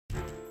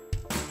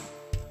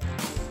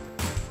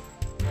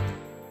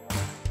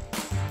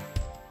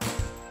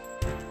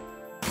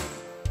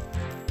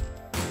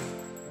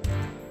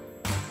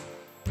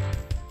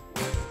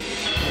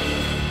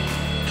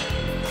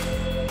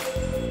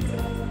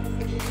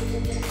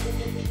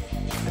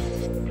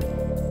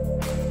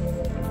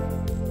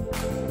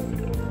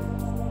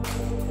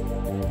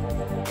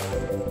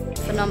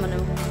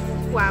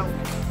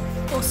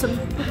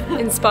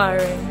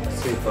Inspiring.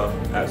 Super,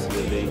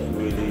 absolutely,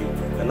 really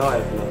an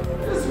eye-opener.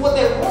 This is what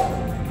they want.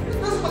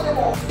 This is what they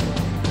want.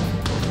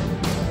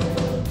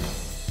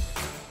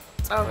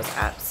 I was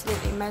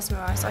absolutely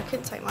mesmerised. I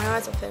couldn't take my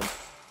eyes off him.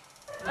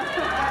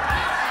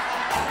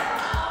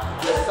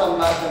 There's something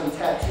about them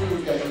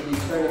tattoos that could be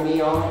turning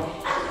me on.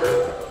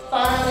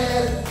 Fine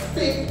ass,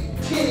 big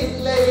titty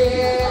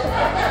lady,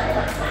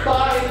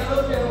 body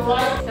looking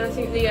right. And I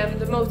think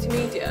the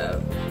multimedia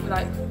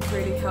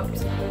really helped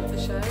support the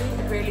show.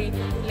 It really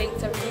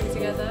linked everything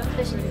together.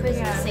 Especially the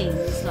prison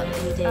scenes like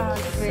he did.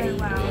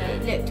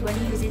 It looked when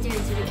he was doing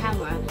to the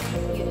camera,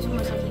 it was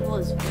almost like he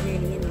was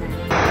really in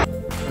there.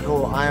 The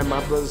whole I am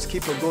my brother's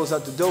keeper goes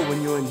out the door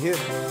when you're in here.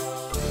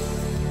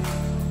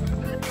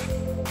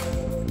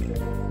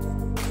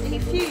 He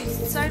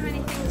fused so many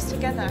things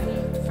together.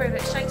 He threw a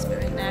bit of Shakespeare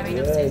in there. He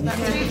obviously was about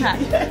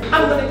Tupac.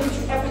 I'm gonna get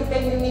you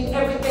everything you need,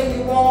 everything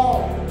you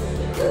want.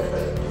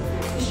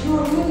 It's you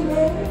and me,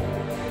 baby.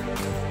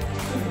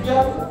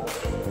 Together.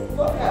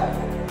 Fuck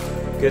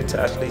that. Good to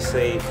actually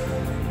see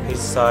his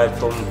side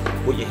from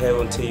what you hear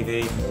on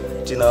TV.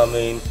 Do you know what I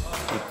mean?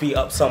 He beat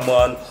up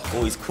someone,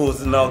 or he's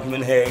caused an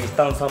argument here, he's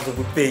done something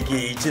with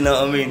Biggie, do you know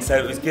what I mean? So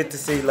it was good to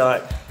see,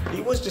 like,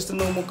 he was just a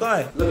normal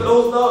guy. Look at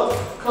those thugs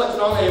clutching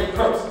on their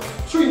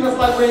purse, treating us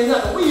like we ain't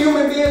nothing. We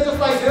human beings just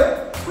like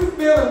them. We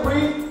feel and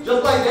breathe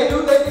just like they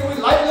do. They think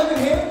we like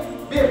living here.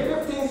 Being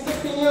 15,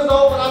 16 years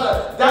old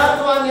without a dime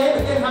to our name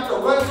and then have to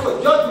run into a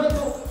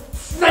judgmental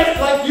snake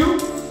like you.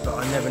 But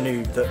I never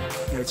knew that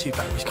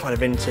Tupac was kind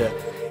of into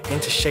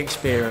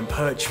Shakespeare and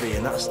poetry,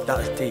 and that's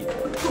deep.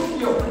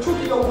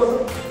 Trujillo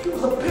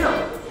was a pimp,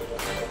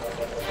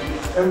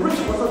 and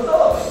Richard was a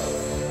thug,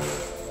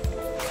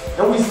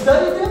 and we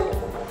studied them.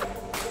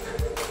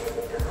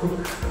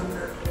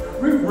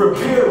 We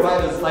revere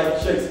writers like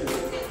Shakespeare.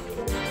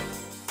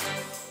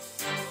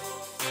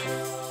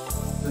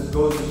 This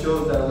goes to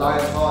show that a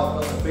lion's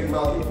heart plus a big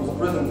mouth equals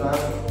prison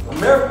time.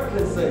 America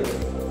can say,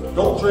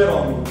 don't tread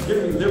on me, give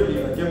me liberty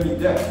or give me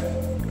death.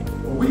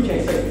 But we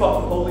can't say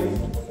fuck the police.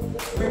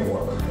 We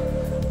work.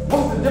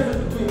 What's the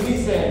difference between me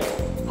saying,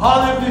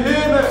 holler if you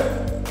hear me,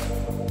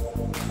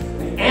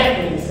 and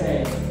Anthony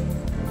saying,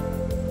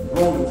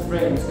 Roland's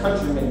friends,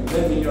 countrymen,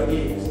 lend me your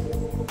ears.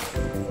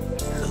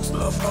 Looks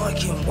love like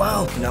him,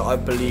 wow. I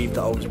believe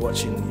that I was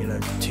watching,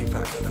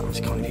 Tupac. That was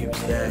kind of, he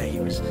was there, he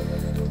was,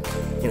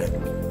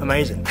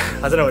 amazing.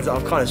 I don't know,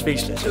 I'm kind of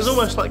speechless. It was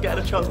almost like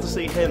getting a chance to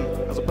see him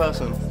as a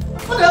person.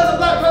 What the hell's a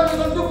black person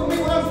gonna do for me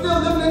when I'm still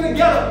living in the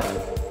ghetto?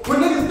 When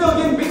niggas still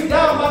getting beat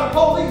down by the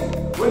police?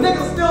 When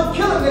niggas still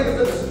killing niggas in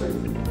the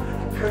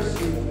street? Curse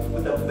you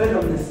with a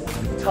venomous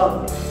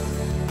tongue.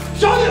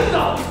 Show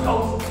yourself, you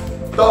ghost!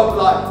 Thug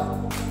life.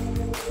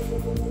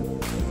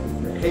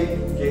 The hate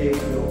you gave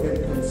your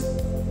infants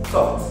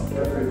thoughts,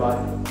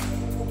 everybody.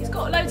 He's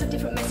got loads of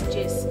different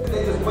messages.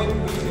 They just wait for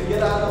you to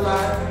get out of the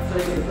line so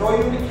they can throw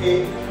you in the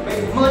cage and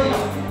make money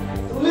off you.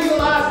 To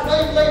legalize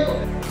slave labor.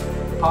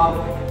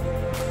 Poverty.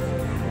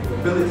 The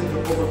ability to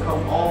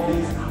overcome all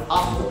these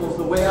obstacles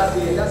the way I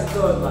did, that's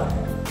thug life.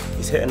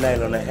 He's hit a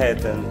nail on the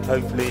head, and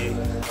hopefully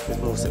there's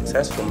more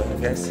success from it, I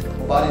guess.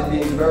 My body's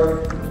being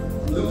buried.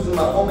 Losing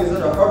my homies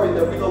in a hurry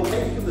to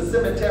relocate to the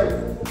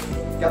cemetery.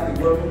 Got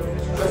me working,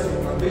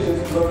 stressing, my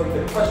vision's blurring.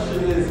 The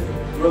question is,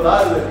 will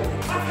I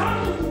live? I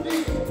can't